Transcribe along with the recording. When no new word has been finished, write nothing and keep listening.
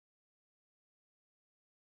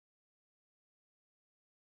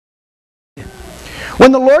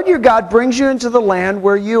When the Lord your God brings you into the land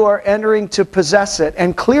where you are entering to possess it,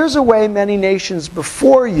 and clears away many nations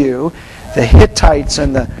before you, the Hittites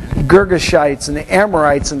and the Girgashites and the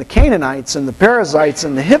Amorites and the Canaanites and the Perizzites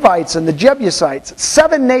and the Hivites and the Jebusites,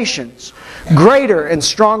 7 nations, greater and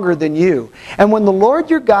stronger than you. And when the Lord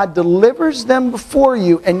your God delivers them before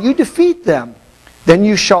you and you defeat them, then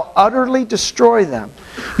you shall utterly destroy them.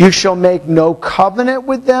 You shall make no covenant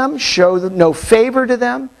with them, show no favor to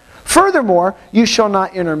them. Furthermore, you shall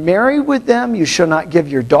not intermarry with them. You shall not give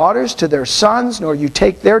your daughters to their sons, nor you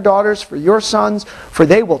take their daughters for your sons, for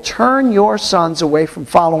they will turn your sons away from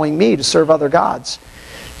following me to serve other gods.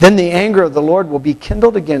 Then the anger of the Lord will be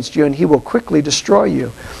kindled against you, and he will quickly destroy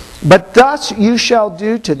you. But thus you shall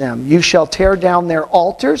do to them. You shall tear down their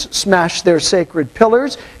altars, smash their sacred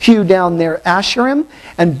pillars, hew down their Asherim,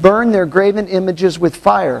 and burn their graven images with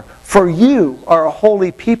fire. For you are a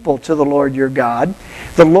holy people to the Lord your God.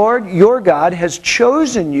 The Lord your God has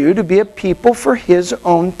chosen you to be a people for his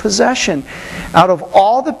own possession out of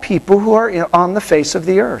all the people who are on the face of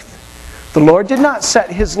the earth. The Lord did not set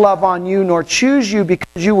his love on you, nor choose you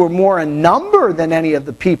because you were more in number than any of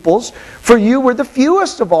the peoples, for you were the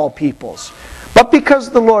fewest of all peoples. But because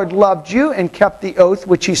the Lord loved you and kept the oath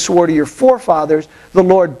which he swore to your forefathers, the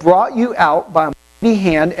Lord brought you out by a mighty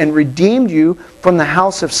hand and redeemed you from the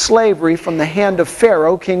house of slavery, from the hand of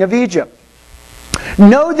Pharaoh, king of Egypt.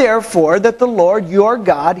 Know therefore that the Lord your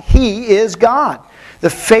God, he is God, the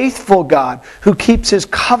faithful God, who keeps his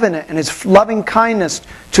covenant and his loving kindness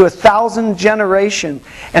to 1,000 generations,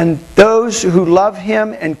 and those who love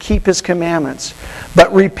him and keep his commandments,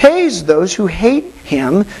 but repays those who hate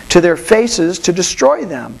him to their faces to destroy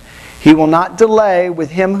them. He will not delay with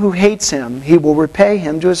him who hates him. He will repay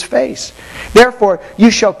him to his face. Therefore, you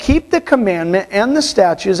shall keep the commandment and the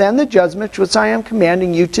statutes and the judgments which I am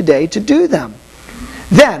commanding you today to do them.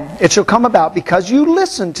 Then it shall come about, because you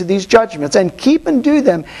listen to these judgments and keep and do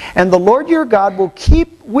them, and the Lord your God will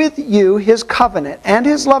keep with you his covenant and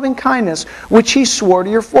his loving kindness, which he swore to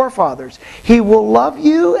your forefathers. He will love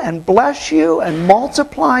you and bless you and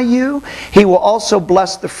multiply you. He will also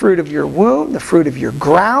bless the fruit of your womb, the fruit of your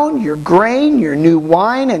ground, your grain, your new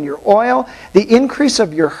wine and your oil, the increase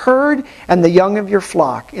of your herd and the young of your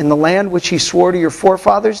flock, in the land which he swore to your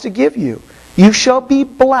forefathers to give you. You shall be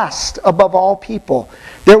blessed above all people.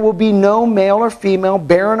 There will be no male or female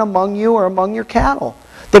barren among you or among your cattle.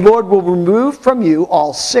 The Lord will remove from you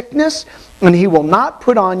all sickness, and he will not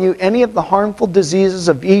put on you any of the harmful diseases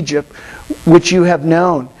of Egypt which you have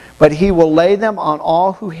known, but he will lay them on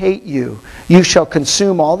all who hate you. You shall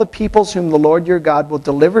consume all the peoples whom the Lord your God will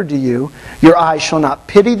deliver to you. Your eyes shall not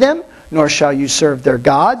pity them, nor shall you serve their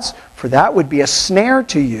gods, for that would be a snare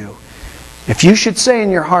to you. If you should say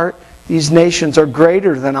in your heart, these nations are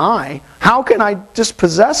greater than I, how can I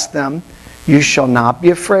dispossess them? You shall not be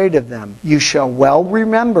afraid of them. You shall well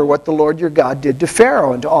remember what the Lord your God did to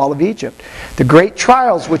Pharaoh and to all of Egypt, the great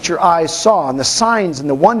trials which your eyes saw, and the signs and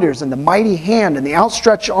the wonders and the mighty hand and the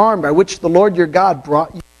outstretched arm by which the Lord your God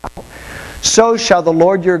brought you out. So shall the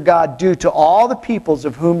Lord your God do to all the peoples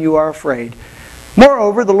of whom you are afraid.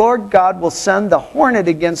 Moreover, the Lord God will send the hornet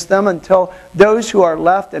against them until those who are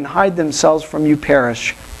left and hide themselves from you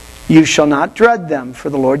perish. You shall not dread them, for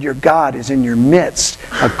the Lord your God is in your midst,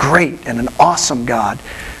 a great and an awesome God.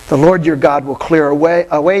 The Lord your God will clear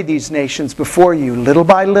away these nations before you, little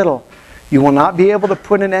by little. You will not be able to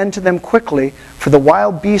put an end to them quickly, for the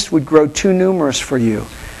wild beasts would grow too numerous for you.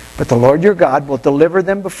 But the Lord your God will deliver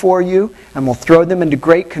them before you, and will throw them into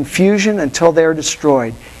great confusion until they are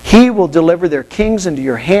destroyed. He will deliver their kings into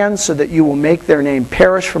your hands, so that you will make their name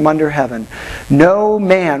perish from under heaven. No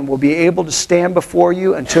man will be able to stand before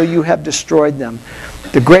you until you have destroyed them.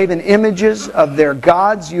 The graven images of their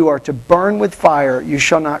gods you are to burn with fire. You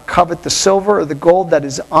shall not covet the silver or the gold that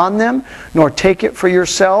is on them, nor take it for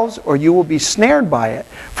yourselves, or you will be snared by it.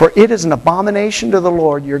 For it is an abomination to the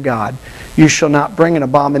Lord your God. You shall not bring an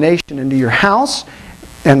abomination into your house,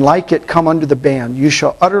 and like it come under the ban. You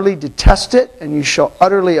shall utterly detest it, and you shall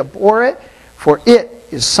utterly abhor it, for it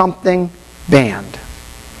is something banned.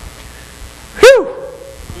 Whew!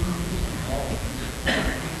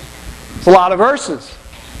 It's a lot of verses.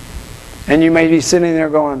 And you may be sitting there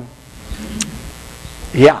going,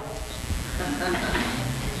 yeah.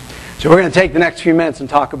 So we're going to take the next few minutes and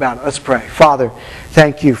talk about it. Let's pray. Father,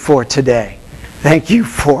 thank you for today. Thank you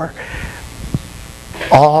for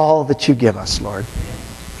all that you give us, Lord.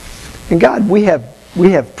 And God, we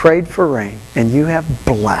have prayed for rain, and you have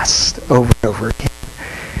blessed over and over again.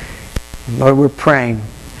 And Lord, we're praying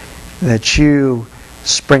that you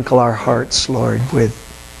sprinkle our hearts, Lord, with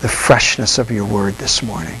the freshness of your word this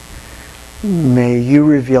morning. may you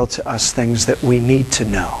reveal to us things that we need to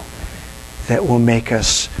know that will make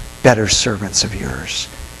us better servants of yours.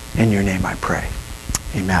 In your name I pray.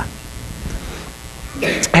 Amen.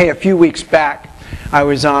 Hey, a few weeks back, I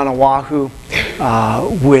was on Oahu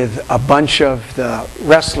with a bunch of the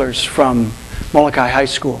wrestlers from Molokai High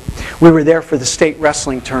School. We were there for the state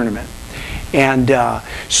wrestling tournament. And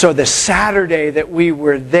so the Saturday that we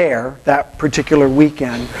were there, that particular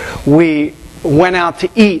weekend, we went out to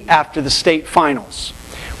eat after the state finals.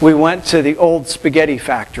 We went to the old spaghetti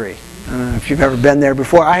factory. I don't know if you've ever been there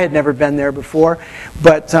before. I had never been there before.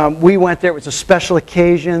 But we went there. It was a special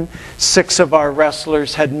occasion. 6 of our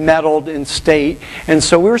wrestlers had medaled in state. And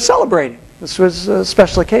so we were celebrating. This was a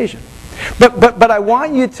special occasion. But I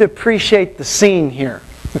want you to appreciate the scene here.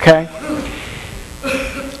 Okay?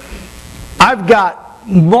 I've got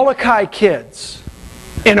Molokai kids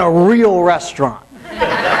in a real restaurant.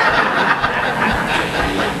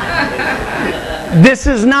 This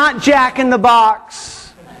is not Jack in the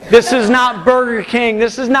Box. This is not Burger King.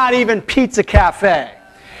 This is not even Pizza Cafe.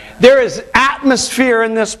 There is atmosphere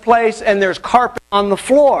in this place, and there's carpet on the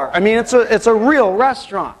floor. I mean, it's a real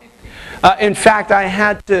restaurant. In fact, I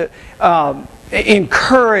had to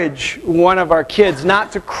encourage one of our kids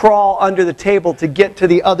not to crawl under the table to get to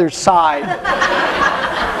the other side.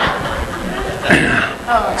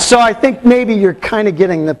 So I think maybe you're kind of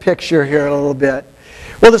getting the picture here a little bit.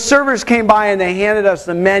 Well, the servers came by and they handed us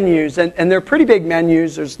the menus, and they're pretty big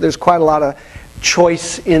menus. There's quite a lot of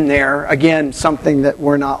choice in there. Again, something that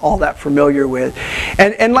we're not all that familiar with.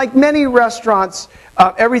 And like many restaurants,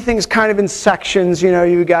 everything's kind of in sections. You know,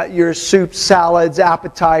 you got your soups, salads,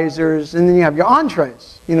 appetizers, and then you have your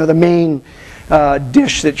entrees. You know, the main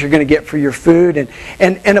dish that you're going to get for your food.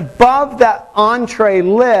 And above that entree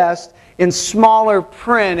list, in smaller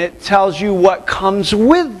print, it tells you what comes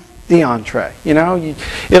with the entree. You know,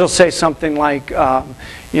 it'll say something like,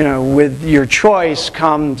 you know, with your choice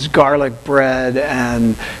comes garlic bread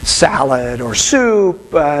and salad or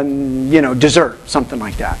soup and, you know, dessert, something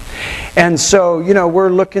like that. And so, you know,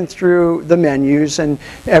 we're looking through the menus and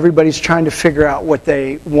everybody's trying to figure out what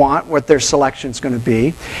they want, what their selection's going to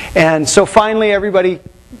be. And so finally everybody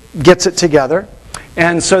gets it together.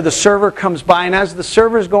 And so the server comes by, and as the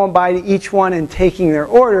server's going by to each one and taking their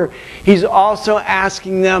order, he's also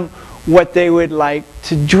asking them what they would like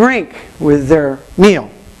to drink with their meal.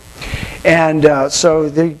 And so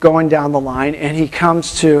they're going down the line, and he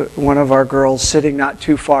comes to one of our girls sitting not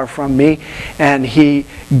too far from me, and he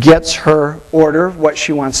gets her order, what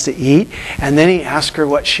she wants to eat, and then he asks her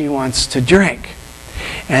what she wants to drink.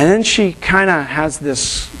 And then she kind of has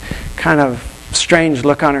this kind of strange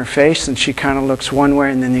look on her face, and she kind of looks one way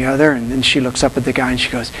and then the other, and then she looks up at the guy and she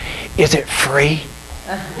goes, "Is it free?"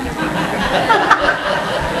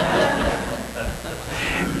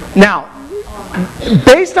 Now,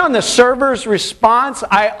 based on the server's response,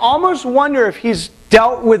 I almost wonder if he's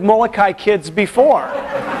dealt with Molokai kids before.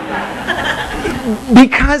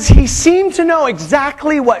 Because he seemed to know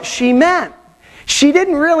exactly what she meant. She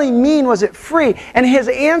didn't really mean, was it free? And his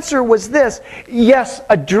answer was this: yes,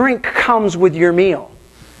 a drink comes with your meal.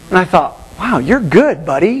 And I thought, wow, you're good,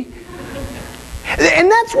 buddy.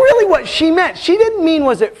 And that's really what she meant. She didn't mean,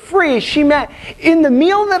 was it free? She meant, in the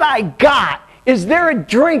meal that I got, is there a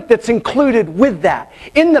drink that's included with that?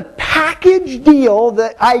 In the package deal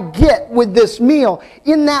that I get with this meal,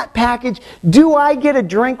 in that package, do I get a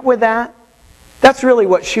drink with that? That's really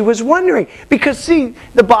what she was wondering. Because, see,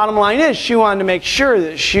 the bottom line is she wanted to make sure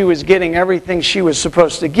that she was getting everything she was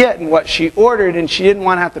supposed to get and what she ordered, and she didn't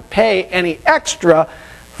want to have to pay any extra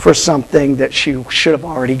for something that she should have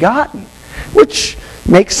already gotten. Which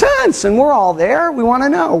makes sense, and we're all there. We want to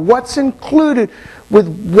know what's included with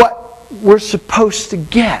what we're supposed to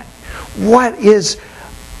get. What is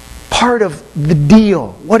part of the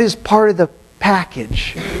deal? What is part of the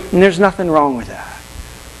package? And there's nothing wrong with that.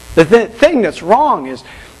 The thing that's wrong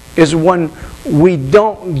is when we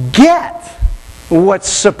don't get what's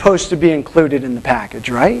supposed to be included in the package,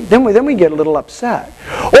 right? Then we get a little upset.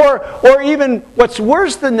 Or even what's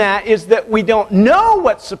worse than that is that we don't know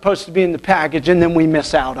what's supposed to be in the package and then we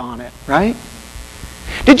miss out on it, right?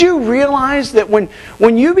 Did you realize that when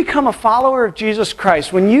you become a follower of Jesus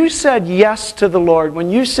Christ, when you said yes to the Lord,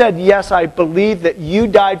 when you said, yes, I believe that you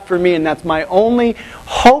died for me and that's my only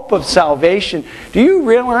hope of salvation, do you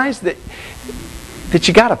realize that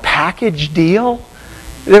you got a package deal?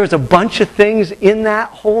 There was a bunch of things in that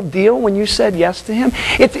whole deal when you said yes to Him.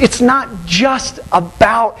 It's not just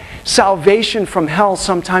about salvation from hell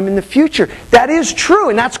sometime in the future. That is true,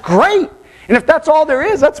 and that's great. And if that's all there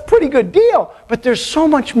is, that's a pretty good deal. But there's so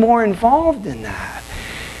much more involved in that.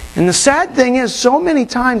 And the sad thing is, so many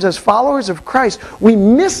times as followers of Christ, we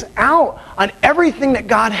miss out on everything that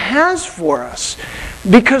God has for us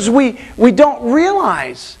because we don't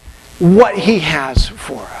realize what He has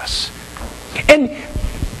for us. And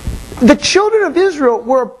the children of Israel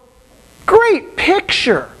were a great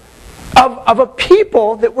picture of a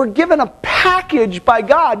people that were given a package by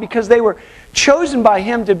God because they were chosen by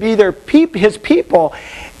Him to be His people.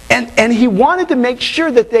 And He wanted to make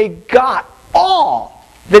sure that they got all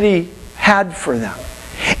that He had for them.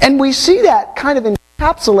 And we see that kind of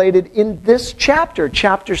encapsulated in this chapter,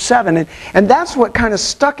 chapter 7. And that's what kind of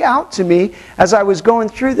stuck out to me as I was going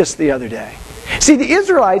through this the other day. See, the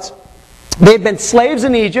Israelites, they had been slaves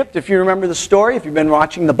in Egypt, if you remember the story, if you've been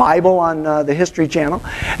watching the Bible on the History Channel.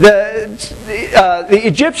 The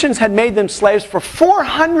Egyptians had made them slaves for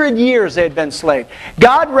 400 years. They had been slaves.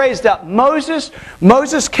 God raised up Moses.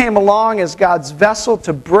 Moses came along as God's vessel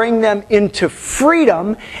to bring them into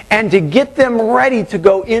freedom and to get them ready to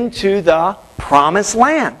go into the promised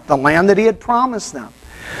land, the land that He had promised them.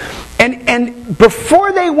 And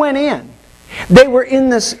before they went in, they were in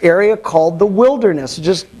this area called the wilderness.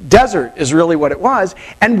 Just desert is really what it was.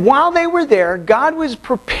 And while they were there, God was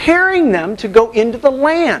preparing them to go into the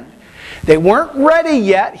land. They weren't ready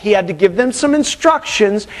yet. He had to give them some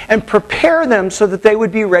instructions and prepare them so that they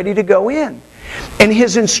would be ready to go in. And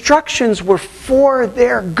His instructions were for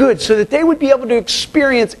their good, so that they would be able to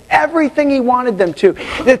experience everything He wanted them to.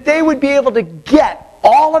 That they would be able to get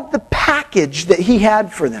all of the package that He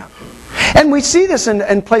had for them. And we see this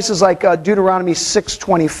in places like Deuteronomy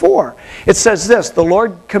 6:24. It says this, "The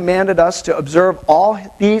Lord commanded us to observe all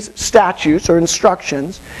these statutes or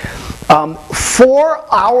instructions for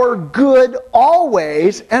our good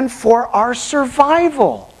always and for our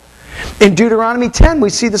survival." In Deuteronomy 10, we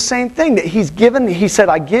see the same thing. That He said,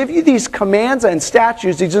 "I give you these commands and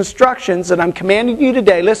statutes, these instructions that I'm commanding you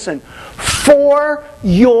today, listen, for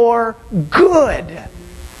your good."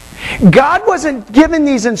 God wasn't giving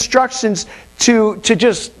these instructions to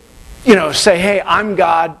just, say, "Hey, I'm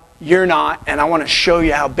God, you're not, and I want to show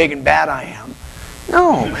you how big and bad I am."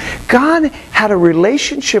 No. God had a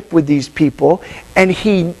relationship with these people, and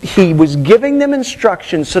He was giving them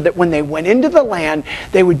instructions so that when they went into the land,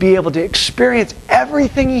 they would be able to experience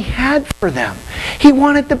everything He had for them. He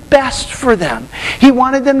wanted the best for them. He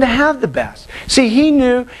wanted them to have the best. See, He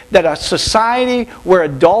knew that a society where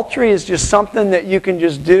adultery is just something that you can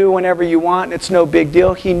just do whenever you want and it's no big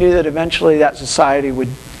deal, He knew that eventually that society would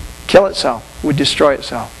kill itself, would destroy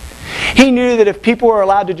itself. He knew that if people were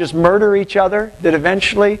allowed to just murder each other, that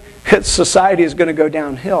eventually society is going to go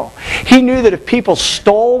downhill. He knew that if people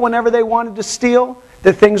stole whenever they wanted to steal,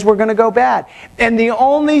 that things were going to go bad. And the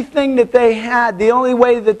only thing that they had, the only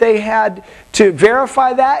way that they had to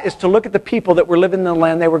verify that is to look at the people that were living in the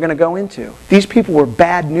land they were going to go into. These people were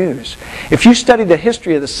bad news. If you study the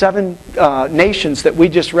history of the 7 nations that we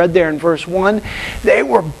just read there in verse 1, they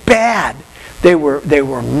were bad. They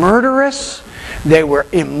were murderous. They were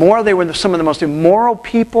immoral. They were some of the most immoral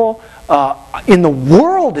people in the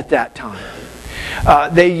world at that time.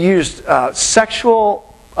 They used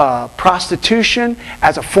sexual prostitution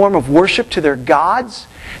as a form of worship to their gods.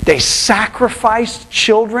 They sacrificed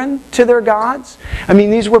children to their gods. I mean,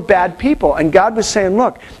 these were bad people. And God was saying,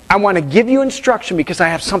 look, I want to give you instruction because I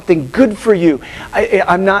have something good for you.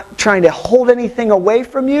 I'm not trying to hold anything away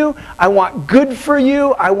from you. I want good for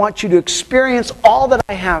you. I want you to experience all that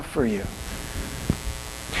I have for you.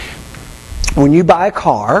 When you buy a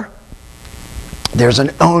car, there's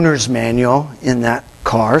an owner's manual in that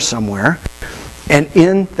car somewhere. And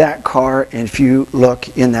in that car, and if you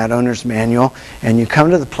look in that owner's manual, and you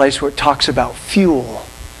come to the place where it talks about fuel,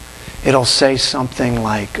 it'll say something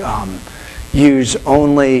like, use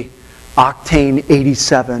only octane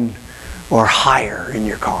 87 or higher in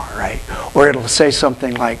your car, right? Or it'll say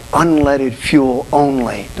something like, unleaded fuel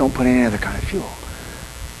only. Don't put any other kind of fuel.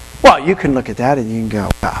 Well, you can look at that and you can go,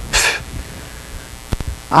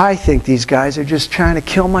 I think these guys are just trying to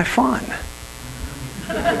kill my fun.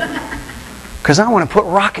 Because I want to put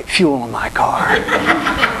rocket fuel in my car.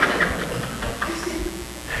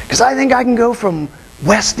 Because I think I can go from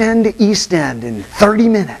West End to East End in 30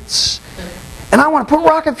 minutes. And I want to put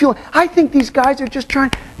rocket fuel. I think these guys are just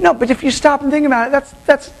trying... No, but if you stop and think about it,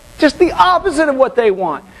 that's just the opposite of what they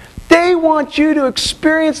want. They want you to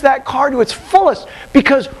experience that car to its fullest.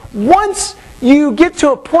 Because once you get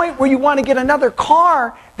to a point where you want to get another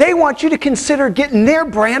car, they want you to consider getting their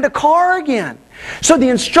brand of car again. So the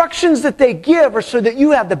instructions that they give are so that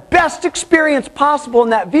you have the best experience possible in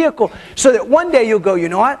that vehicle, so that one day you'll go, you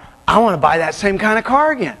know what? I want to buy that same kind of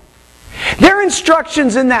car again. Their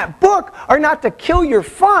instructions in that book are not to kill your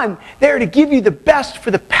fun. They're to give you the best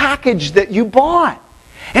for the package that you bought.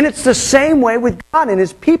 And it's the same way with God and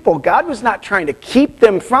His people. God was not trying to keep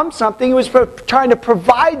them from something. He was trying to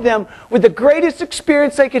provide them with the greatest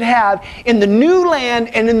experience they could have in the new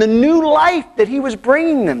land and in the new life that He was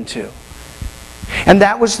bringing them to. And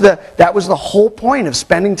that was the whole point of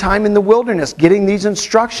spending time in the wilderness, getting these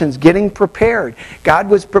instructions, getting prepared. God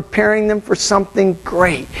was preparing them for something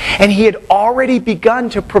great. And He had already begun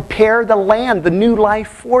to prepare the land, the new life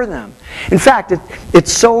for them. In fact,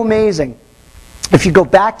 it's so amazing. If you go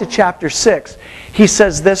back to chapter 6, He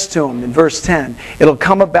says this to them in verse 10. It'll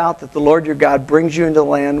come about that the Lord your God brings you into the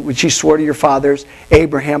land which He swore to your fathers,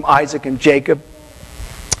 Abraham, Isaac, and Jacob.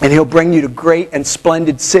 And He'll bring you to great and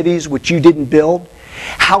splendid cities which you didn't build,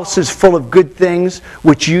 houses full of good things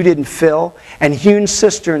which you didn't fill, and hewn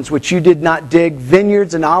cisterns which you did not dig,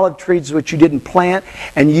 vineyards and olive trees which you didn't plant,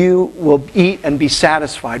 and you will eat and be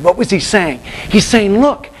satisfied. What was He saying? He's saying,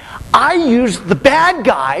 look, I used the bad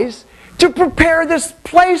guys to prepare this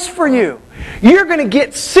place for you. You're going to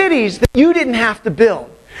get cities that you didn't have to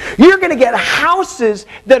build. You're going to get houses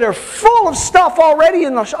that are full of stuff already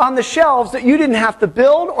on the shelves that you didn't have to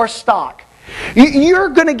build or stock. You're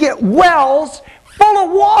going to get wells full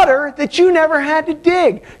of water that you never had to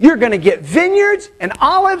dig. You're going to get vineyards and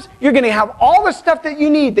olives. You're going to have all the stuff that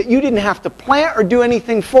you need that you didn't have to plant or do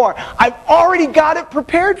anything for. I've already got it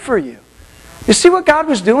prepared for you. You see what God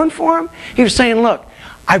was doing for him? He was saying, look,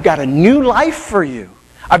 I've got a new life for you.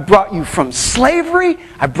 I brought you from slavery.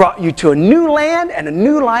 I brought you to a new land and a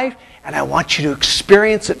new life, and I want you to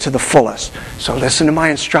experience it to the fullest. So listen to my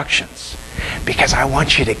instructions, because I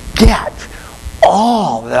want you to get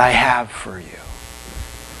all that I have for you.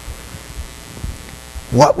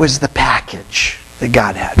 What was the package that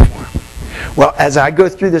God had for him? Well, as I go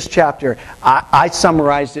through this chapter, I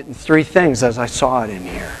summarized it in 3 things as I saw it in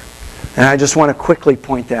here. And I just want to quickly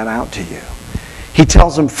point that out to you. He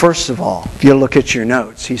tells them, first of all, if you look at your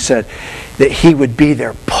notes, he said that he would be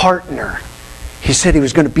their partner. He said he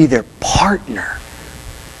was going to be their partner.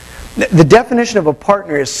 The definition of a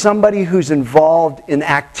partner is somebody who's involved in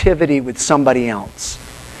activity with somebody else.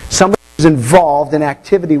 Somebody who's involved in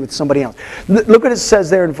activity with somebody else. Look what it says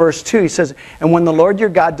there in verse 2. He says, and when the Lord your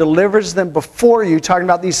God delivers them before you, talking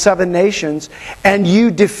about these 7 nations, and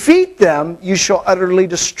you defeat them, you shall utterly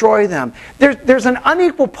destroy them. There's an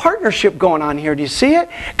unequal partnership going on here. Do you see it?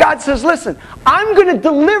 God says, listen, I'm going to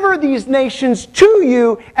deliver these nations to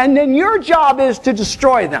you, and then your job is to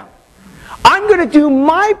destroy them. I'm going to do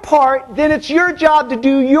my part, then it's your job to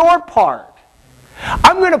do your part.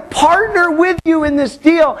 I'm going to partner with you in this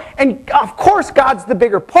deal. And of course, God's the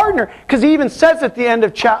bigger partner, because He even says at the end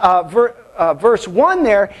of verse 1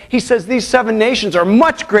 there, He says these 7 nations are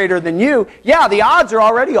much greater than you. Yeah, the odds are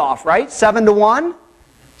already off, right? 7-1.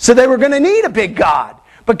 So they were going to need a big God.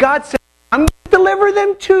 But God said, I'm going to deliver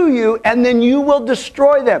them to you, and then you will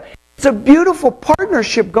destroy them. It's a beautiful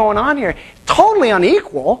partnership going on here. Totally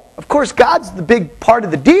unequal. Of course, God's the big part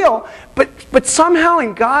of the deal, but somehow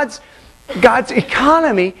in God's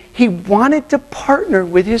economy, He wanted to partner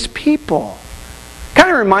with His people. Kind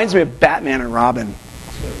of reminds me of Batman and Robin.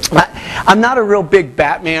 I'm not a real big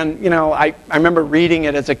Batman, I remember reading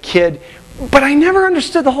it as a kid, but I never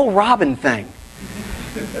understood the whole Robin thing.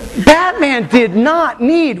 Batman did not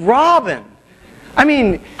need Robin. I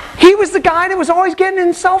mean, he was the guy that was always getting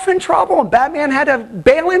himself in trouble, and Batman had to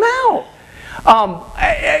bail him out.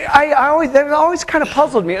 That always kind of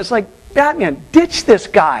puzzled me. It was like, Batman, ditch this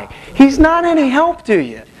guy. He's not any help to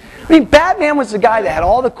you. I mean, Batman was the guy that had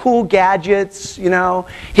all the cool gadgets,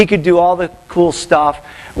 He could do all the cool stuff.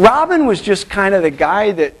 Robin was just kind of the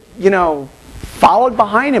guy that, followed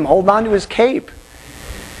behind him, holding on to his cape.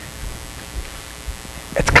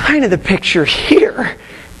 It's kind of the picture here.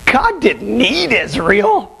 God didn't need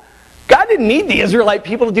Israel. God didn't need the Israelite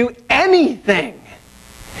people to do anything.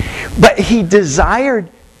 But He desired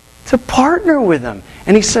to partner with them.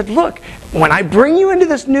 And He said, look, when I bring you into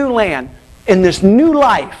this new land, in this new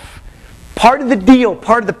life, part of the deal,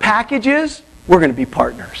 part of the package is, we're going to be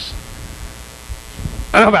partners.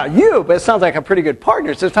 I don't know about you, but it sounds like a pretty good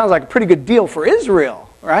partner. So it sounds like a pretty good deal for Israel,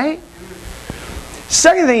 right?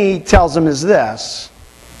 Second thing He tells them is this.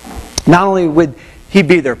 Not only would He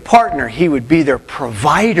be their partner, He would be their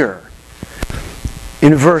provider.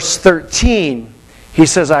 In verse 13, He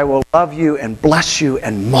says, I will love you and bless you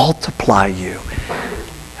and multiply you.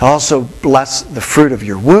 He'll also bless the fruit of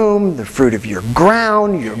your womb, the fruit of your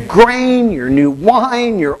ground, your grain, your new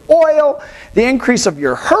wine, your oil, the increase of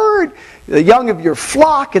your herd, the young of your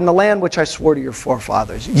flock in the land which I swore to your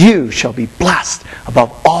forefathers. You shall be blessed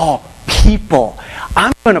above all people.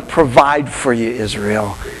 I'm going to provide for you,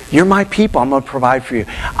 Israel. You're my people. I'm going to provide for you.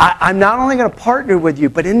 I'm not only going to partner with you,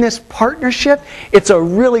 but in this partnership, it's a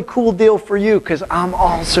really cool deal for you because I'm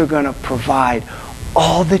also going to provide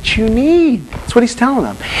all that you need. That's what he's telling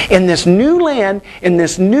them. In this new land, in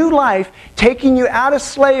this new life, taking you out of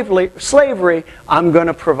slavery, I'm going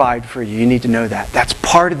to provide for you. You need to know that. That's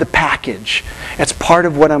part of the package. That's part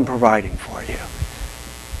of what I'm providing for you.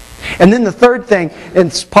 And then the third thing, and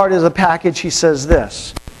it's part of the package, he says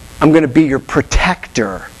this: I'm going to be your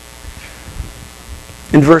protector.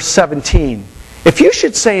 In verse 17, if you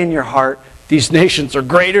should say in your heart, these nations are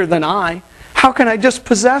greater than I, how can I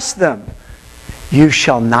dispossess them? You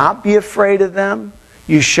shall not be afraid of them.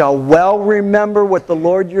 You shall well remember what the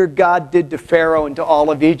Lord your God did to Pharaoh and to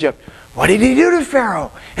all of Egypt. What did he do to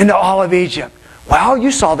Pharaoh and to all of Egypt? Well,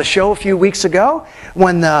 you saw the show a few weeks ago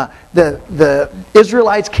when the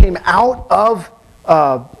Israelites came out of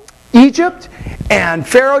Egypt, and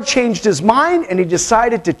Pharaoh changed his mind and he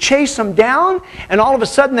decided to chase them down, and all of a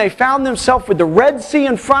sudden they found themselves with the Red Sea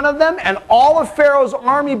in front of them and all of Pharaoh's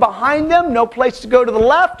army behind them, no place to go to the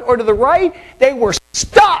left or to the right. They were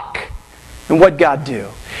stuck. And what did God do?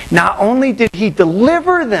 Not only did he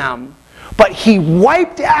deliver them, but he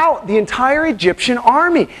wiped out the entire Egyptian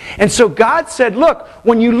army. And so God said, look,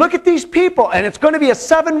 when you look at these people, and it's going to be a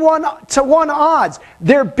 7-1 odds,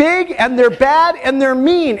 they're big and they're bad and they're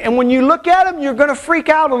mean. And when you look at them, you're going to freak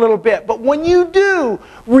out a little bit. But when you do,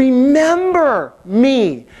 remember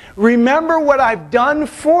me. Remember what I've done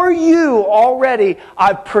for you already.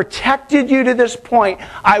 I've protected you to this point.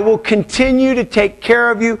 I will continue to take care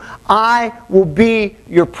of you. I will be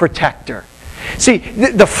your protector. See,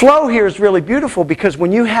 the flow here is really beautiful because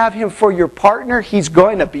when you have him for your partner, he's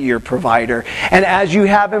going to be your provider. And as you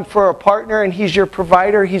have him for a partner and he's your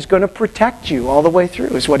provider, he's going to protect you all the way through,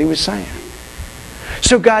 is what he was saying.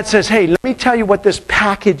 So God says, hey, let me tell you what this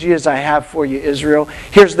package is I have for you, Israel.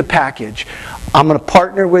 Here's the package. I'm going to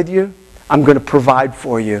partner with you, I'm going to provide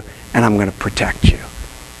for you, and I'm going to protect you.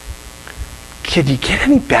 Can you get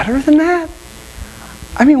any better than that?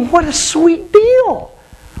 I mean, what a sweet deal.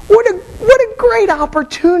 What a great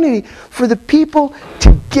opportunity for the people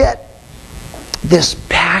to get this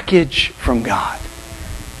package from God.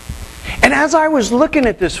 And as I was looking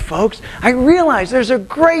at this, folks, I realized there's a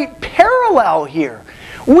great parallel here.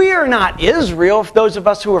 We are not Israel, those of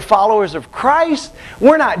us who are followers of Christ.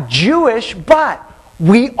 We're not Jewish, but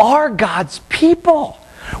we are God's people.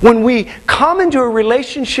 When we come into a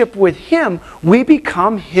relationship with him, we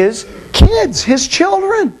become his kids, his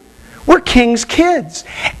children. We're King's kids.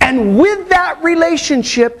 And with that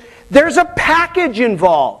relationship, there's a package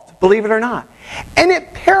involved, believe it or not. And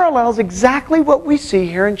it parallels exactly what we see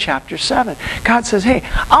here in chapter 7. God says, hey,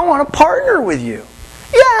 I want to partner with you.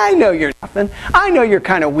 Yeah, I know you're nothing. I know you're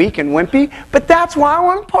kind of weak and wimpy, but that's why I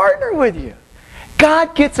want to partner with you.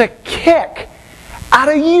 God gets a kick out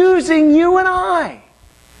of using you and I.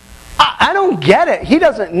 I don't get it. He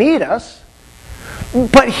doesn't need us.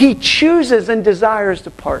 But he chooses and desires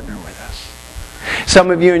to partner with us. Some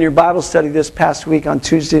of you in your Bible study this past week on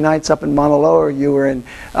Tuesday nights up in Mauna Loa, you were in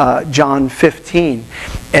John 15.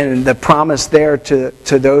 And the promise there to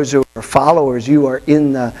those who are followers, you are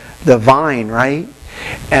in the vine, right?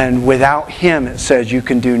 And without him, it says, you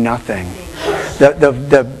can do nothing.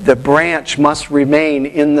 The branch must remain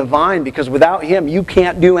in the vine because without him you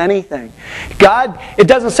can't do anything. God, it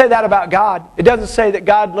doesn't say that about God. It doesn't say that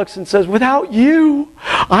God looks and says, without you,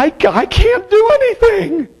 I can't do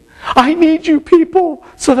anything. I need you people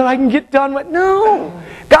so that I can get done with... No.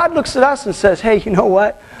 God looks at us and says, hey, you know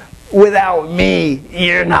what? Without me,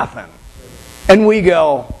 you're nothing. And we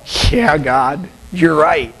go, yeah, God, you're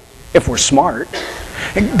right, if we're smart.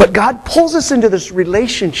 But God pulls us into this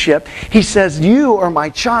relationship. He says, you are my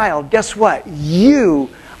child. Guess what? You,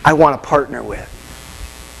 I want to partner with.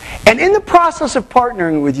 And in the process of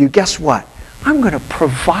partnering with you, guess what? I'm going to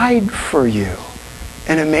provide for you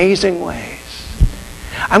in amazing ways.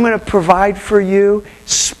 I'm going to provide for you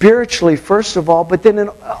spiritually, first of all, but then in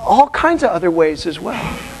all kinds of other ways as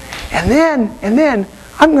well. And then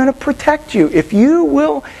I'm going to protect you. If you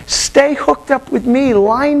will stay hooked up with me,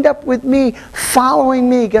 lined up with me, following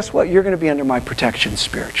me, guess what? You're going to be under my protection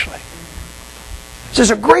spiritually. So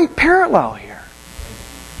there's a great parallel here.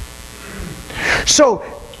 So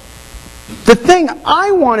the thing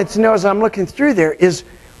I wanted to know as I'm looking through there is,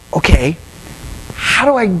 okay, how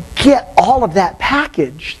do I get all of that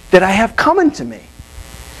package that I have coming to me?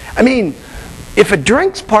 I mean, if a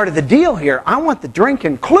drink's part of the deal here, I want the drink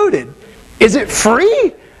included. Is it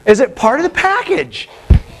free? Is it part of the package?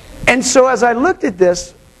 And so as I looked at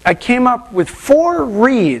this, I came up with 4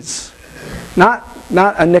 re's. Not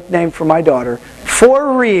not a nickname for my daughter.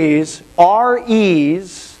 4 R's,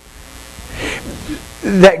 R-E's,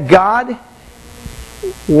 that God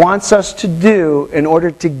wants us to do in order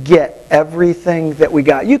to get everything that we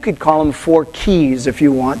got. You could call them 4 keys if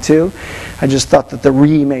you want to. I just thought that the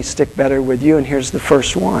re may stick better with you, and here's the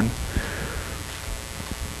first one.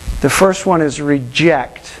 The first one is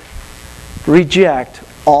reject. Reject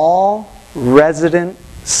all resident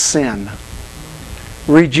sin.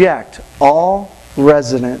 Reject all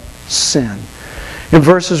resident sin. In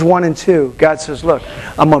verses 1 and 2, God says, look,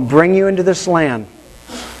 I'm going to bring you into this land.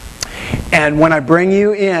 And when I bring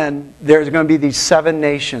you in, there's going to be these 7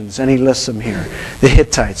 nations, and he lists them here. The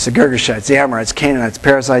Hittites, the Girgashites, the Amorites, Canaanites,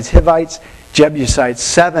 Perizzites, Hivites, Jebusites,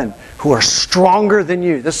 7 who are stronger than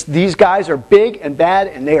you. These guys are big and bad,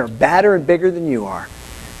 and they are badder and bigger than you are.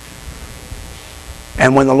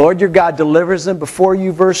 And when the Lord your God delivers them before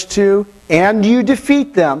you, verse 2, and you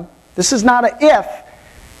defeat them, this is not an if,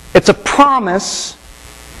 it's a promise,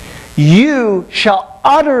 you shall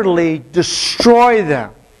utterly destroy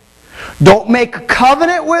them. Don't make a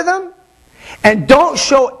covenant with them, and don't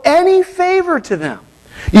show any favor to them.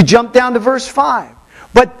 You jump down to verse 5.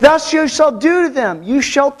 But thus you shall do to them. You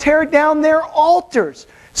shall tear down their altars,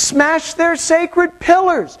 smash their sacred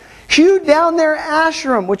pillars, hew down their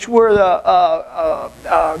Asherim, which were the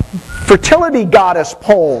fertility goddess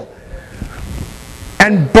pole,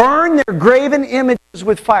 and burn their graven images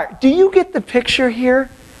with fire. Do you get the picture here?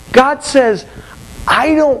 God says,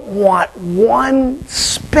 I don't want one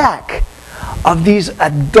speck of these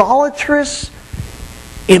idolatrous,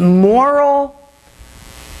 immoral,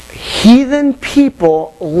 heathen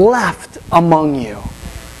people left among you.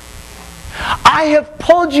 I have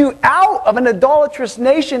pulled you out of an idolatrous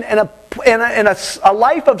nation and a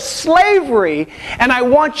life of slavery, and I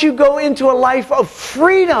want you to go into a life of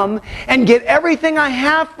freedom and get everything I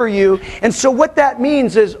have for you. And so what that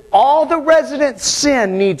means is all the resident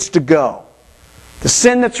sin needs to go. The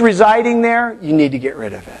sin that's residing there, you need to get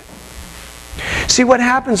rid of it. See, what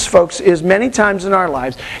happens, folks, is many times in our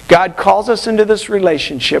lives, God calls us into this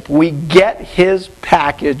relationship. We get His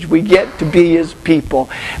package. We get to be His people.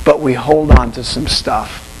 But we hold on to some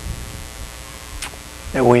stuff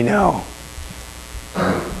that we know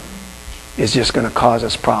is just going to cause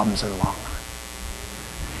us problems in the long run.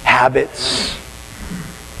 Habits,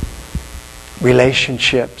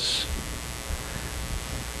 relationships,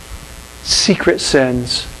 secret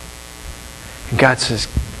sins. And God says,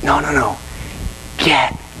 no, no, no.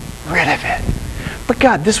 Get rid of it. But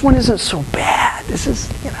God, this one isn't so bad. This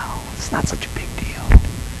is, it's not such a big deal.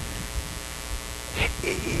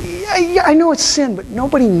 I know it's sin, but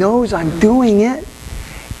nobody knows I'm doing it.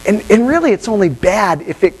 And really it's only bad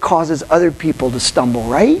if it causes other people to stumble,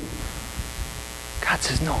 right? God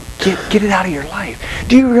says, no, get it out of your life.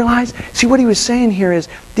 Do you realize? See, what he was saying here is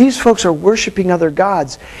these folks are worshiping other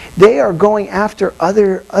gods. They are going after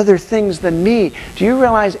other things than me. Do you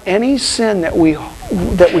realize any sin that we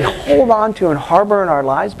hold on to and harbor in our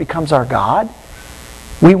lives becomes our God?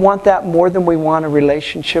 We want that more than we want a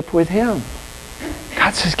relationship with Him.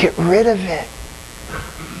 God says, get rid of it.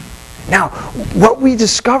 Now, what we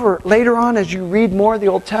discover later on as you read more of the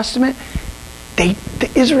Old Testament, the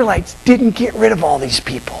Israelites didn't get rid of all these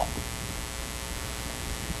people.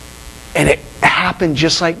 And it happened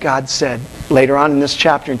just like God said. Later on in this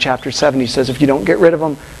chapter, in chapter 7, He says, if you don't get rid of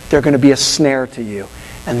them, they're going to be a snare to you.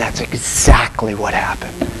 And that's exactly what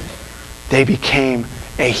happened. They became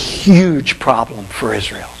a huge problem for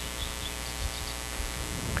Israel.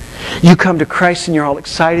 You come to Christ and you're all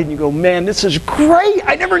excited and you go, man, this is great.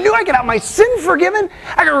 I never knew I could have my sin forgiven.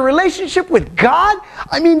 I got a relationship with God.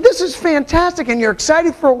 I mean, this is fantastic. And you're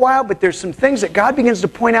excited for a while, but there's some things that God begins to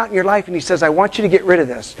point out in your life and He says, I want you to get rid of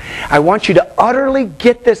this. I want you to utterly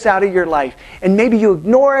get this out of your life. And maybe you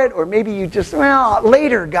ignore it, or maybe you just, well,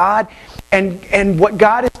 later, God. And what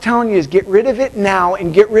God is telling you is get rid of it now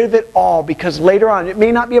and get rid of it all, because later on, it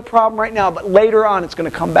may not be a problem right now, but later on it's going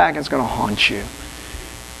to come back and it's going to haunt you.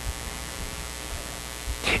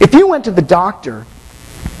 If you went to the doctor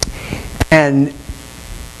and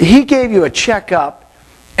he gave you a checkup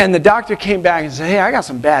and the doctor came back and said, hey, I got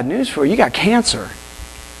some bad news for you. You got cancer.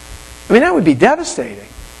 I mean, that would be devastating.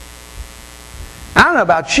 I don't know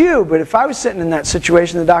about you, but if I was sitting in that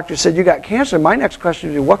situation, the doctor said, you got cancer, my next question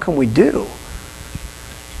would be, what can we do?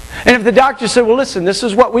 And if the doctor said, well, listen, this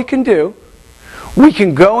is what we can do. We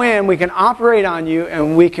can go in, we can operate on you,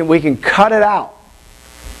 and we can cut it out.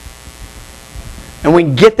 And we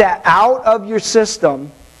can get that out of your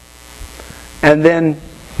system, and then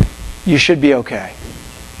you should be okay.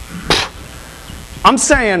 I'm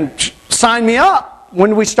saying, sign me up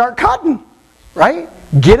when we start cutting, right?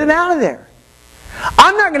 Get it out of there.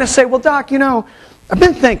 I'm not going to say, well, Doc, I've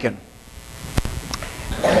been thinking.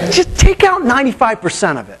 Just take out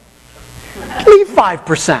 95% of it. Leave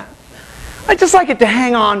 5%. I just like it to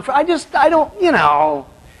hang on.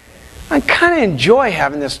 I kind of enjoy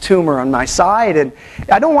having this tumor on my side, and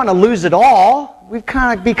I don't want to lose it all. We've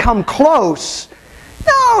kind of become close.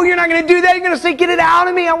 No, you're not going to do that. You're going to say, get it out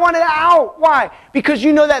of me. I want it out. Why? Because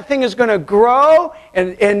you know that thing is going to grow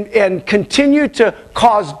and continue to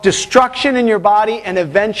cause destruction in your body and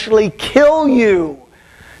eventually kill you.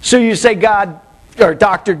 So you say, God, or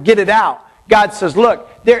doctor, get it out. God says,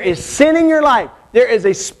 look, there is sin in your life. There is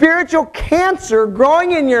a spiritual cancer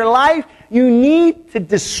growing in your life. You need to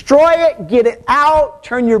destroy it, get it out,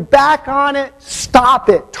 turn your back on it, stop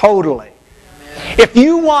it totally. If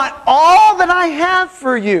you want all that I have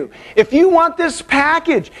for you, if you want this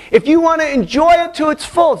package, if you want to enjoy it to its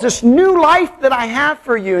fullest, this new life that I have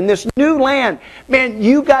for you in this new land, man,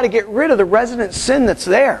 you got to get rid of the resident sin that's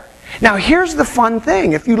there. Now here's the fun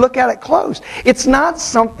thing, if you look at it close. It's not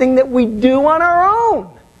something that we do on our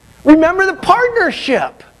own. Remember the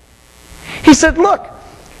partnership. He said, look,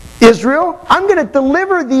 Israel, I'm going to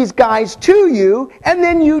deliver these guys to you, and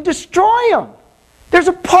then you destroy them. There's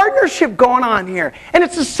a partnership going on here. And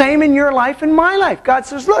it's the same in your life and my life. God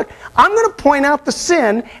says, look, I'm going to point out the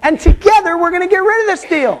sin, and together we're going to get rid of this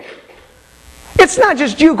deal. It's not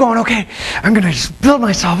just you going, okay, I'm going to just build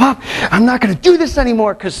myself up. I'm not going to do this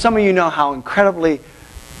anymore. Because some of you know how incredibly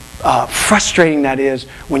frustrating that is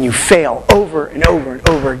when you fail over and over and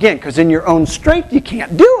over again. Because in your own strength, you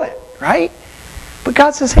can't do it, right? But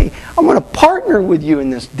God says, hey, I'm going to partner with you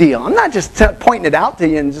in this deal. I'm not just pointing it out to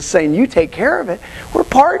you and just saying, you take care of it. We're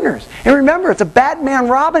partners. And remember, it's a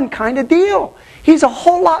Batman-Robin kind of deal. He's a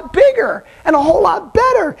whole lot bigger and a whole lot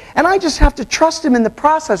better. And I just have to trust Him in the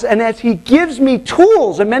process. And as He gives me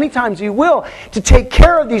tools, and many times He will, to take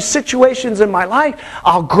care of these situations in my life,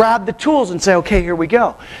 I'll grab the tools and say, okay, here we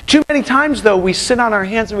go. Too many times, though, we sit on our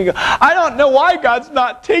hands and we go, I don't know why God's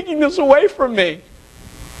not taking this away from me.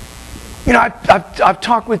 I've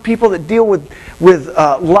talked with people that deal with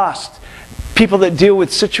lust, people that deal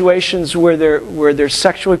with situations where they're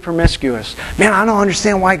sexually promiscuous. Man, I don't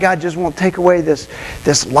understand why God just won't take away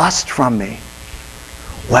this lust from me.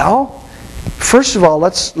 Well, first of all,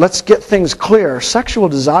 let's get things clear. Sexual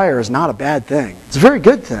desire is not a bad thing. It's a very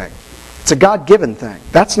good thing. It's a God-given thing.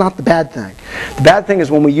 That's not the bad thing. The bad thing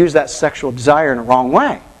is when we use that sexual desire in a wrong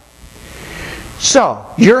way. So,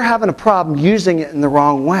 you're having a problem using it in the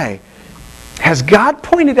wrong way. Has God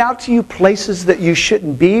pointed out to you places that you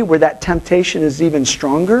shouldn't be where that temptation is even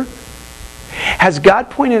stronger? Has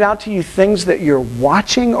God pointed out to you things that you're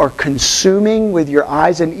watching or consuming with your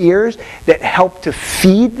eyes and ears that help to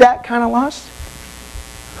feed that kind of lust?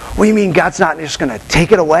 What do you mean God's not just going to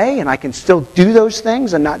take it away and I can still do those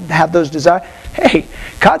things and not have those desires? Hey,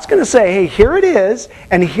 God's going to say, hey, here it is,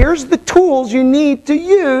 and here's the tools you need to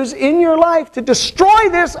use in your life to destroy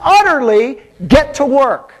this utterly. Get to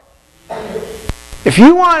work. If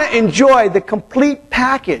you want to enjoy the complete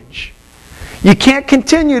package, you can't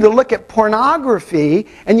continue to look at pornography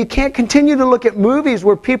and you can't continue to look at movies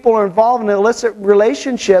where people are involved in illicit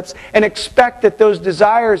relationships and expect that those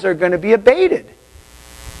desires are going to be abated.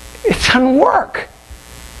 It doesn't work.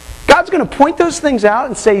 God's going to point those things out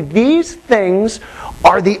and say these things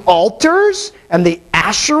are the altars and the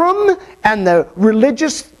Asherim and the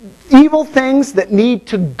religious evil things that need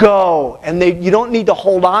to go. And you don't need to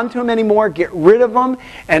hold on to them anymore. Get rid of them.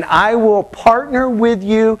 And I will partner with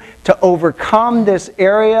you to overcome this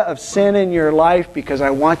area of sin in your life because I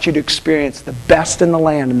want you to experience the best in the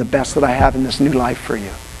land and the best that I have in this new life for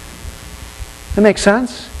you. That makes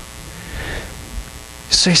sense?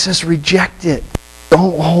 So He says, reject it.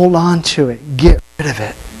 Don't hold on to it. Get rid of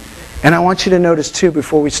it. And I want you to notice too,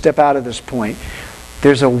 before we step out of this point,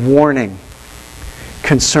 there's a warning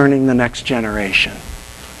concerning the next generation.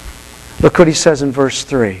 Look what He says in verse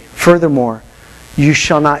 3. Furthermore, you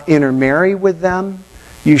shall not intermarry with them.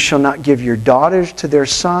 You shall not give your daughters to their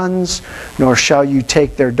sons, nor shall you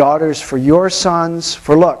take their daughters for your sons.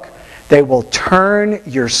 For look, they will turn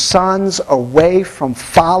your sons away from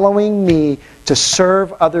following me to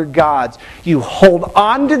serve other gods. You hold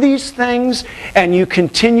on to these things and you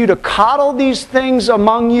continue to coddle these things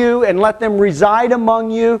among you and let them reside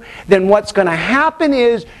among you, then what's going to happen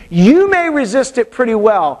is you may resist it pretty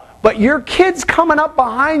well, but your kids coming up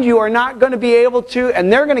behind you are not going to be able to,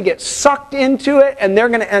 and they're going to get sucked into it, and they're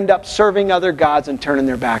going to end up serving other gods and turning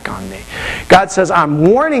their back on me. God says, I'm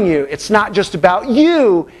warning you, it's not just about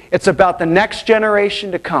you, it's about the next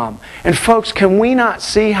generation to come. And folks, can we not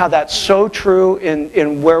see how that's so true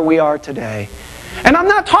in where we are today? And I'm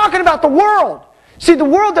not talking about the world. See, the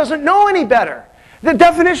world doesn't know any better. The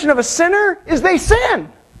definition of a sinner is they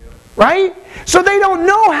sin. Right? So they don't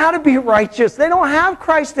know how to be righteous. They don't have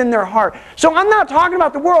Christ in their heart. So I'm not talking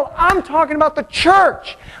about the world. I'm talking about the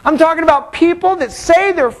church. I'm talking about people that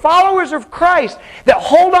say they're followers of Christ, that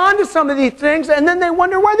hold on to some of these things, and then they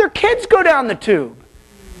wonder why their kids go down the tube.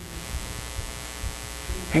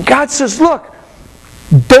 And God says, look,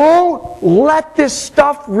 don't let this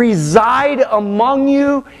stuff reside among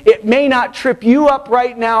you. It may not trip you up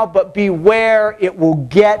right now, but beware, it will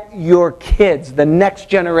get your kids. The next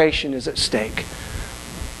generation is at stake.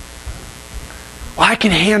 Well, I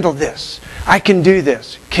can handle this. I can do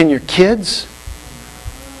this. Can your kids?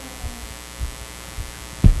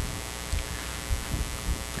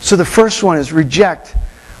 So the first one is reject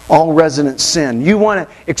all resident sin. You want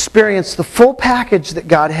to experience the full package that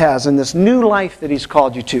God has in this new life that He's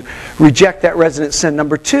called you to. Reject that resident sin.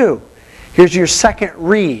 Number 2, here's your second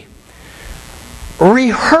re.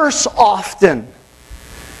 Rehearse often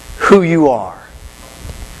who you are.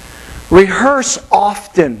 Rehearse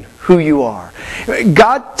often who you are.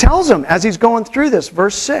 God tells him as he's going through this,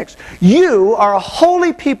 verse 6, you are a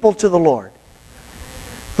holy people to the Lord.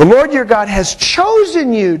 The Lord your God has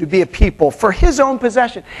chosen you to be a people for His own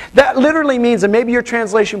possession. That literally means, and maybe your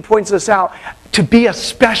translation points this out, to be a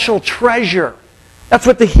special treasure. That's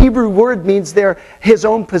what the Hebrew word means there, His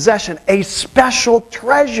own possession. A special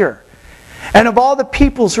treasure. And of all the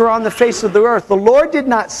peoples who are on the face of the earth, the Lord did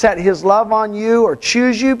not set His love on you or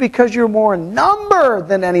choose you because you're more in number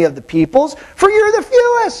than any of the peoples, for you're the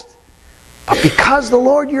fewest. But because the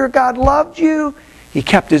Lord your God loved you, He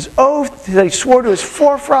kept His oath that He swore to His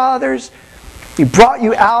forefathers. He brought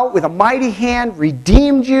you out with a mighty hand,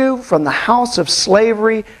 redeemed you from the house of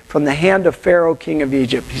slavery, from the hand of Pharaoh, king of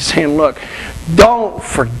Egypt. He's saying, look, don't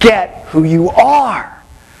forget who you are.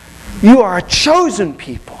 You are a chosen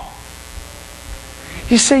people.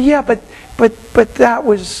 You say, yeah, but that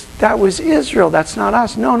was Israel. That's not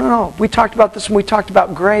us. No. We talked about this when we talked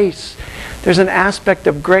about grace. There's an aspect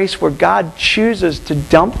of grace where God chooses to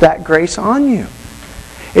dump that grace on you.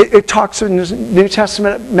 It talks in the New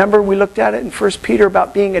Testament, remember we looked at it in 1 Peter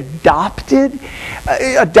about being adopted?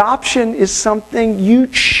 Adoption is something you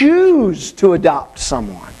choose to adopt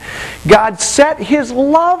someone. God set His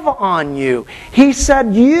love on you. He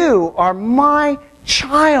said, you are my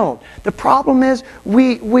child. The problem is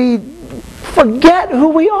we forget who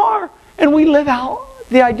we are and we live out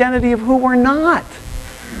the identity of who we're not.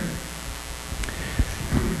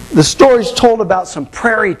 The story's told about some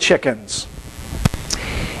prairie chickens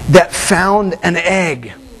that found an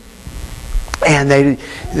egg. And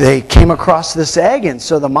they came across this egg, and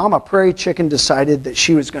so the mama prairie chicken decided that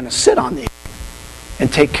she was going to sit on the egg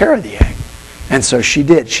and take care of the egg. And so she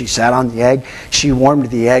did. She sat on the egg, she warmed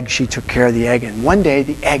the egg, she took care of the egg, and one day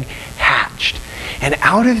the egg hatched. And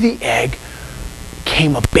out of the egg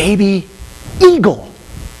came a baby eagle.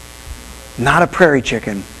 Not a prairie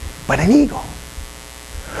chicken, but an eagle.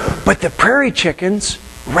 But the prairie chickens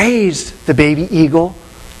raised the baby eagle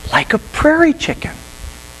like a prairie chicken.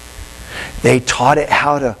 They taught it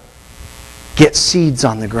how to get seeds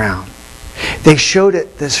on the ground. They showed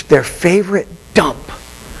it their favorite dump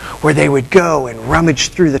where they would go and rummage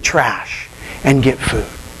through the trash and get food.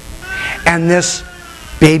 And this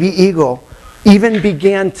baby eagle even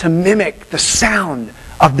began to mimic the sound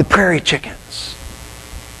of the prairie chickens.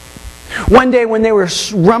 One day when they were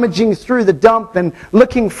rummaging through the dump and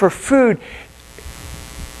looking for food,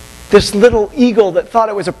 this little eagle that thought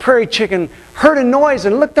it was a prairie chicken heard a noise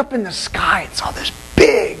and looked up in the sky and saw this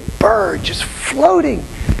big bird just floating.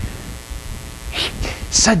 He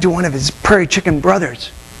said to one of his prairie chicken brothers,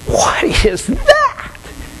 "What is that?"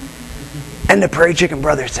 And the prairie chicken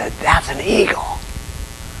brother said, "That's an eagle.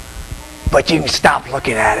 But you can stop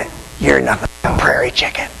looking at it. You're nothing but a prairie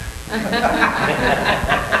chicken."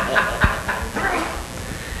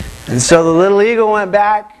 And so the little eagle went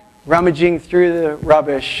back, rummaging through the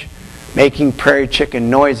rubbish, making prairie chicken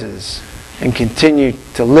noises, and continued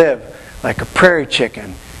to live like a prairie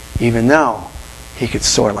chicken, even though he could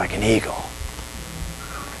soar like an eagle.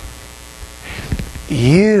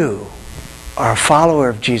 You are a follower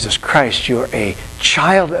of Jesus Christ. You're a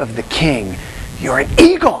child of the King. You're an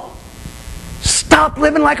eagle. Stop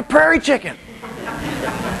living like a prairie chicken.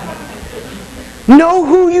 Know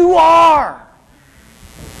who you are.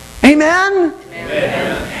 Amen?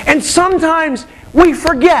 Amen. And sometimes we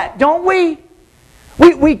forget, don't we?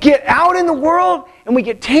 We get out in the world and we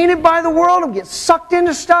get tainted by the world and we get sucked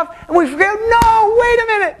into stuff and we forget, no, wait a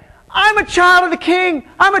minute. I'm a child of the King.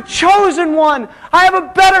 I'm a chosen one. I have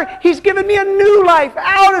a better, He's given me a new life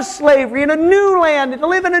out of slavery in a new land and to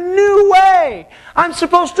live in a new way. I'm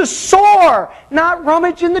supposed to soar, not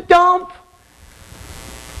rummage in the dump.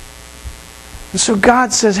 And so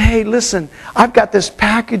God says, hey, listen, I've got this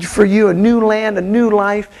package for you, a new land, a new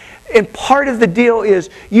life. And part of the deal is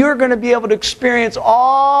you're going to be able to experience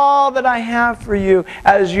all that I have for you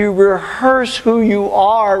as you rehearse who you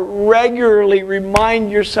are. Regularly remind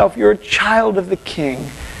yourself you're a child of the King.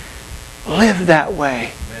 Live that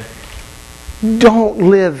way. Don't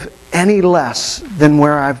live any less than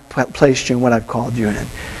where I've placed you and what I've called you in.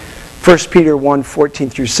 1 Peter 1, 14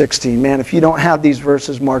 through 16. Man, if you don't have these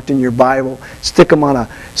verses marked in your Bible, stick them on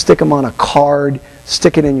a card,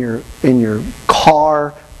 stick it in your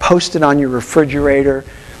car, post it on your refrigerator,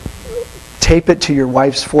 tape it to your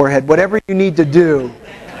wife's forehead, whatever you need to do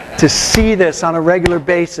to see this on a regular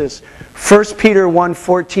basis. 1 Peter 1,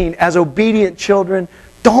 14. As obedient children,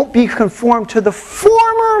 don't be conformed to the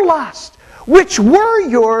former lust, which were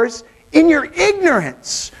yours in your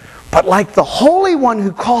ignorance. But like the Holy One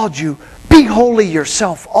who called you, be holy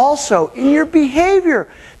yourself also in your behavior,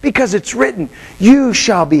 because it's written, you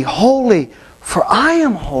shall be holy, for I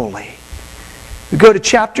am holy. We go to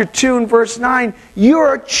chapter 2 and verse 9.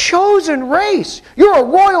 You're a chosen race. You're a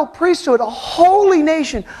royal priesthood, a holy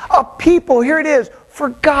nation, a people, here it is, for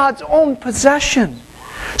God's own possession,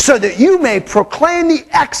 so that you may proclaim the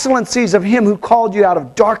excellencies of Him who called you out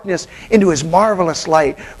of darkness into His marvelous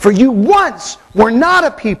light. For you once were not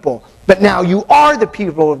a people, but now you are the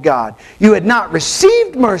people of God. You had not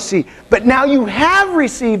received mercy, but now you have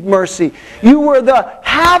received mercy. You were the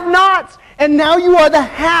have-nots, and now you are the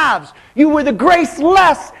haves. You were the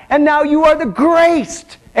graceless, and now you are the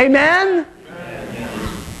graced. Amen? Amen.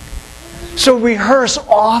 So rehearse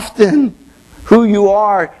often who you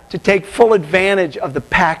are to take full advantage of the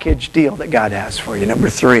package deal that God has for you. Number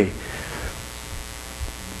 3,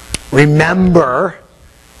 remember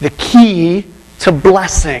the key to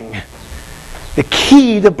blessing. The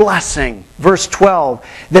key to blessing. Verse 12,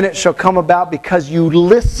 then it shall come about because you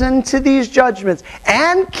listen to these judgments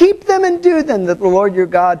and keep them and do them, that the Lord your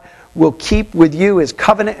God will keep with you His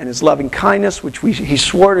covenant and His loving kindness, which He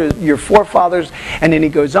swore to your forefathers. And then He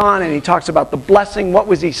goes on and He talks about the blessing. What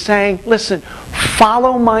was He saying? Listen,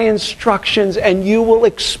 follow my instructions and you will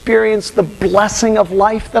experience the blessing of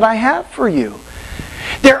life that I have for you.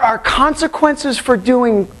 There are consequences for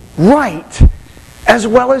doing right as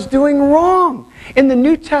well as doing wrong. In the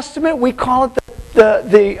New Testament, we call it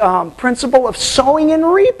the principle of sowing and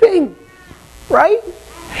reaping. Right?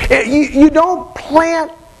 You don't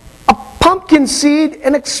plant a pumpkin seed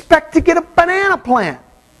and expect to get a banana plant.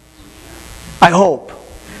 I hope.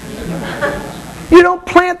 You don't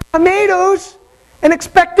plant tomatoes and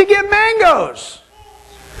expect to get mangoes.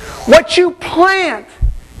 What you plant,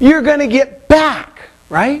 you're going to get back.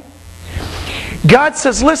 Right? God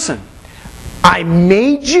says, listen, I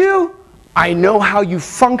made you. I know how you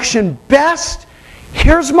function best.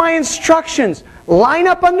 Here's my instructions. Line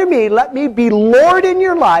up under me. Let me be Lord in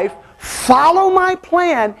your life. Follow my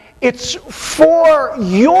plan. It's for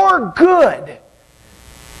your good.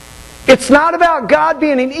 It's not about God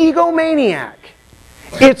being an egomaniac.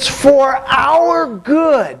 It's for our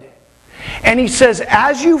good. And He says,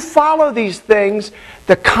 as you follow these things,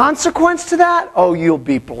 the consequence to that, oh, you'll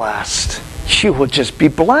be blessed. You will just be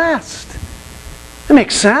blessed. That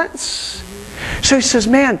makes sense? So He says,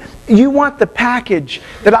 man, you want the package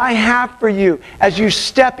that I have for you as you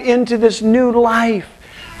step into this new life,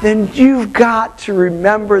 then you've got to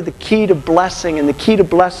remember the key to blessing. And the key to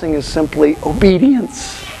blessing is simply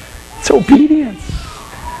obedience. It's obedience.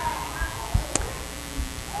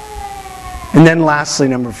 And then lastly,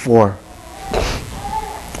 number 4,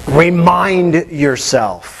 remind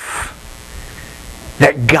yourself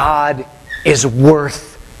that God is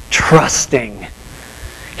worth trusting.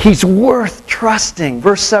 He's worth trusting.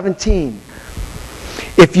 Verse 17.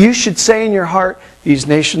 If you should say in your heart, these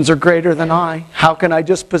nations are greater than I, how can I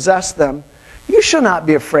just possess them? You shall not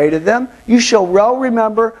be afraid of them. You shall well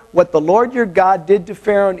remember what the Lord your God did to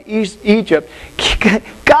Pharaoh in Egypt.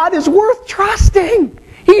 God is worth trusting.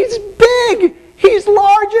 He's big. He's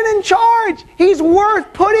large and in charge. He's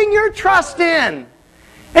worth putting your trust in.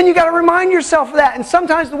 And you got to remind yourself of that. And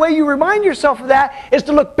sometimes the way you remind yourself of that is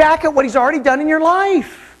to look back at what He's already done in your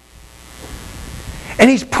life. And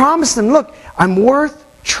He's promised them, look, I'm worth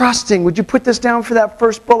trusting. Would you put this down for that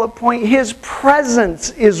first bullet point? His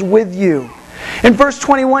presence is with you. In verse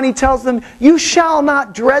 21, He tells them, you shall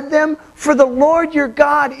not dread them, for the Lord your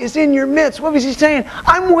God is in your midst. What was He saying?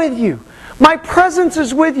 I'm with you. My presence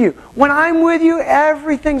is with you. When I'm with you,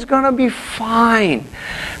 everything's going to be fine.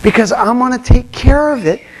 Because I'm going to take care of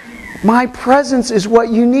it. My presence is what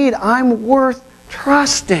you need. I'm worth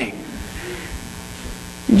trusting.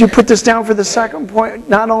 Did you put this down for the second point?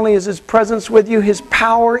 Not only is His presence with you, His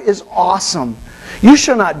power is awesome. You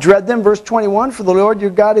shall not dread them, verse 21, for the Lord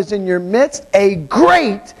your God is in your midst, a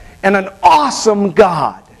great and an awesome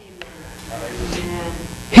God.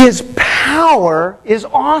 His power is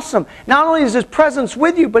awesome. Not only is His presence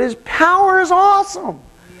with you, but His power is awesome.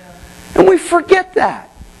 And we forget that.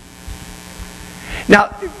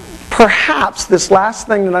 Now, perhaps this last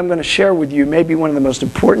thing that I'm going to share with you may be one of the most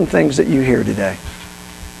important things that you hear today.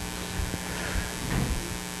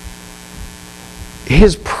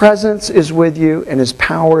 His presence is with you and His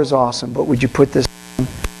power is awesome. But would you put this down?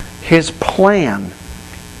 His plan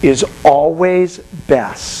is always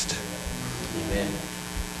best.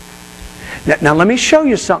 Now let me show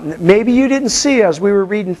you something that maybe you didn't see as we were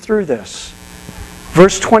reading through this.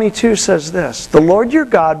 Verse 22 says this, the Lord your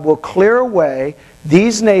God will clear away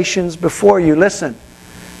these nations before you. Listen,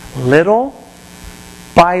 little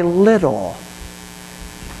by little.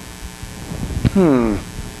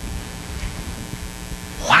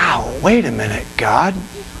 Wow, wait a minute, God.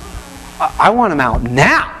 I want them out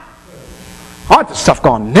now. I want this stuff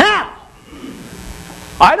gone now.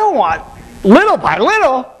 I don't want little by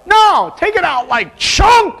little. No, take it out like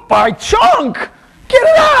chunk by chunk. Get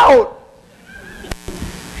it out.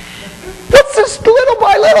 What's this little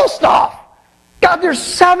by little stuff? God, there's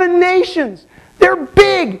 7 nations. They're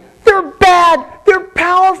big. They're bad. They're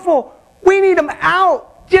powerful. We need them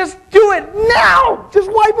out. Just do it now.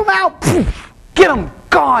 Just wipe them out. Get them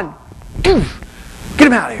gone. Get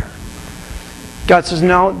them out of here. God says,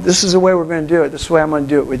 no, this is the way we're going to do it. This is the way I'm going to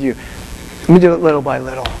do it with you. Let me do it little by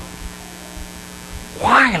little.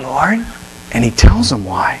 Why, Lord? And He tells them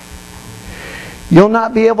why. You'll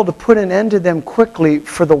not be able to put an end to them quickly,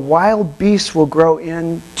 for the wild beasts will grow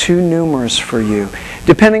in too numerous for you.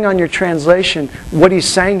 Depending on your translation, what He's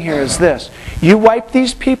saying here is this. You wipe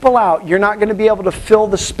these people out, you're not going to be able to fill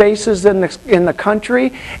the spaces in the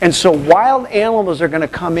country, and so wild animals are going to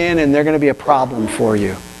come in and they're going to be a problem for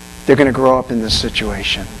you. They're going to grow up in this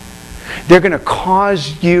situation. They're going to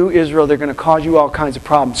cause you, Israel, they're going to cause you all kinds of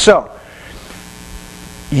problems. So,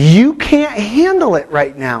 you can't handle it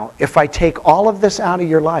right now if I take all of this out of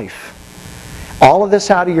your life. All of this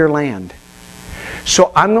out of your land.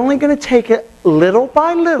 So I'm only going to take it little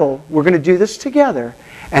by little. We're going to do this together.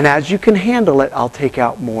 And as you can handle it, I'll take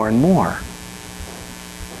out more and more.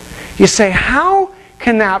 You say, how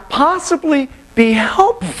can that possibly be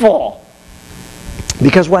helpful?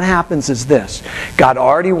 Because what happens is this. God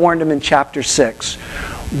already warned him in chapter 6.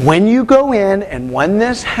 When you go in and when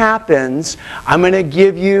this happens, I'm going to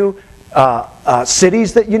give you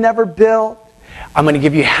cities that you never built. I'm going to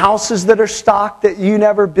give you houses that are stocked that you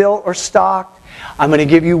never built or stocked. I'm going to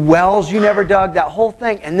give you wells you never dug, that whole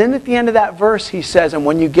thing. And then at the end of that verse he says, and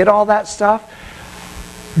when you get all that stuff,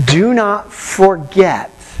 do not forget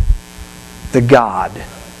the God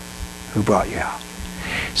who brought you out.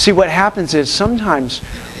 See, what happens is sometimes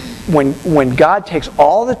when God takes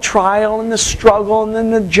all the trial and the struggle and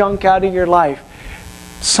then the junk out of your life,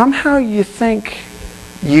 somehow you think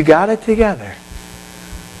you got it together.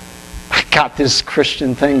 I got this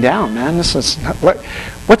Christian thing down, man. This is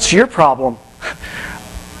what's your problem?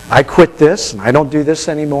 I quit this and I don't do this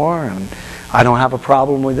anymore and I don't have a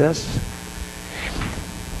problem with this.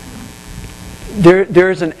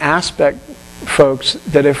 There is an aspect, folks,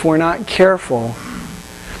 that if we're not careful,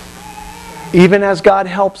 even as God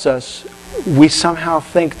helps us, we somehow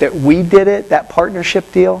think that we did it, that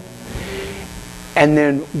partnership deal, and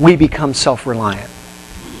then we become self-reliant.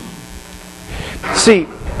 See,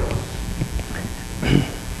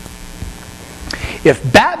 if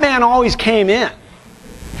Batman always came in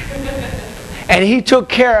and he took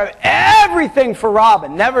care of everything for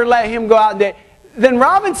Robin, never let him go out and then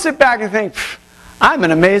Robin sit back and think, I'm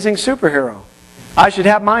an amazing superhero. I should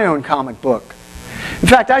have my own comic book. In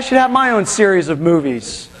fact, I should have my own series of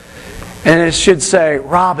movies. And it should say,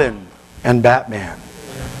 Robin and Batman.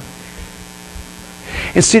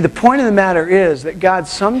 And see, the point of the matter is that God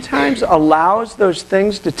sometimes allows those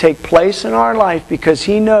things to take place in our life because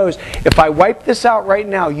He knows, if I wipe this out right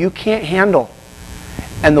now, you can't handle.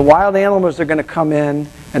 And the wild animals are going to come in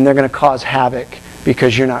and they're going to cause havoc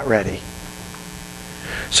because you're not ready.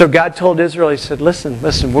 So God told Israel, He said, listen,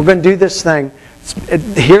 we're going to do this thing.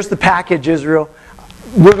 Here's the package, Israel.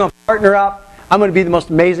 We're going to partner up. I'm going to be the most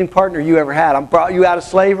amazing partner you ever had. I brought you out of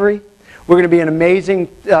slavery. We're going to be an amazing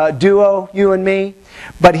duo, you and me.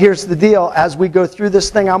 But here's the deal. As we go through this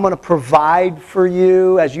thing, I'm going to provide for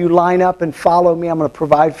you. As you line up and follow me, I'm going to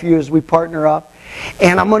provide for you as we partner up.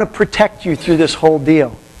 And I'm going to protect you through this whole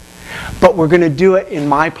deal. But we're going to do it in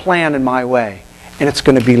my plan and my way. And it's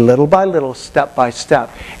going to be little by little, step by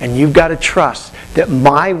step. And you've got to trust that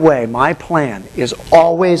my way, my plan, is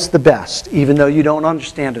always the best, even though you don't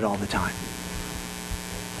understand it all the time.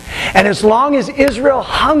 And as long as Israel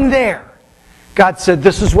hung there, God said,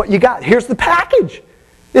 this is what you got. Here's the package.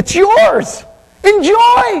 It's yours. Enjoy.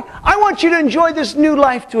 I want you to enjoy this new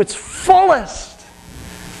life to its fullest.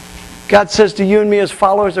 God says to you and me as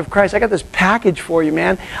followers of Christ, I got this package for you,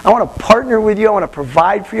 man. I want to partner with you. I want to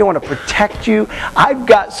provide for you. I want to protect you. I've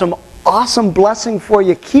got some awesome blessing for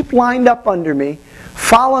you. Keep lined up under me.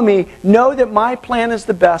 Follow me. Know that my plan is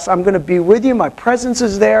the best. I'm going to be with you. My presence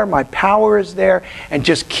is there. My power is there. And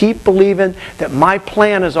just keep believing that my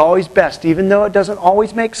plan is always best, even though it doesn't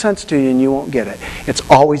always make sense to you and you won't get it. It's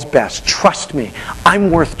always best. Trust me.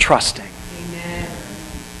 I'm worth trusting.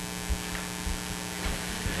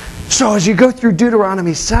 So as you go through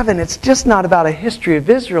Deuteronomy 7, it's just not about a history of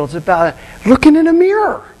Israel. It's about looking in a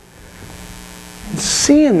mirror and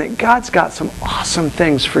seeing that God's got some awesome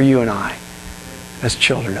things for you and I as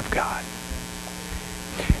children of God.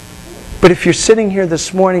 But if you're sitting here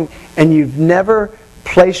this morning and you've never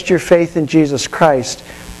placed your faith in Jesus Christ,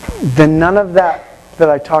 then none of that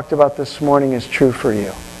I talked about this morning is true for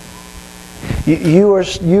you.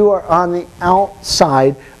 You are on the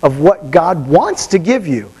outside of what God wants to give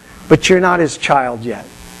you. But you're not His child yet.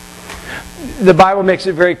 The Bible makes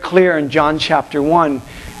it very clear in John chapter 1,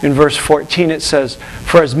 in verse 14, it says,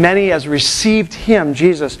 for as many as received Him,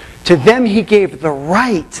 Jesus, to them He gave the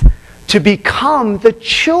right to become the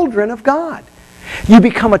children of God. You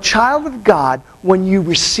become a child of God when you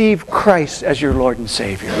receive Christ as your Lord and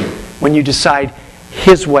Savior. When you decide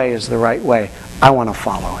His way is the right way. I want to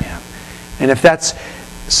follow Him. And if that's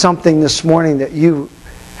something this morning that you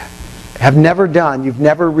have never done, you've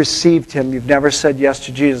never received Him, you've never said yes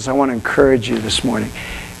to Jesus, I want to encourage you this morning.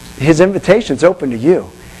 His invitation is open to you.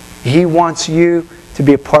 He wants you to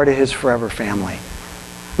be a part of His forever family.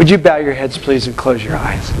 Would you bow your heads, please, and close your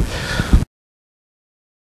eyes?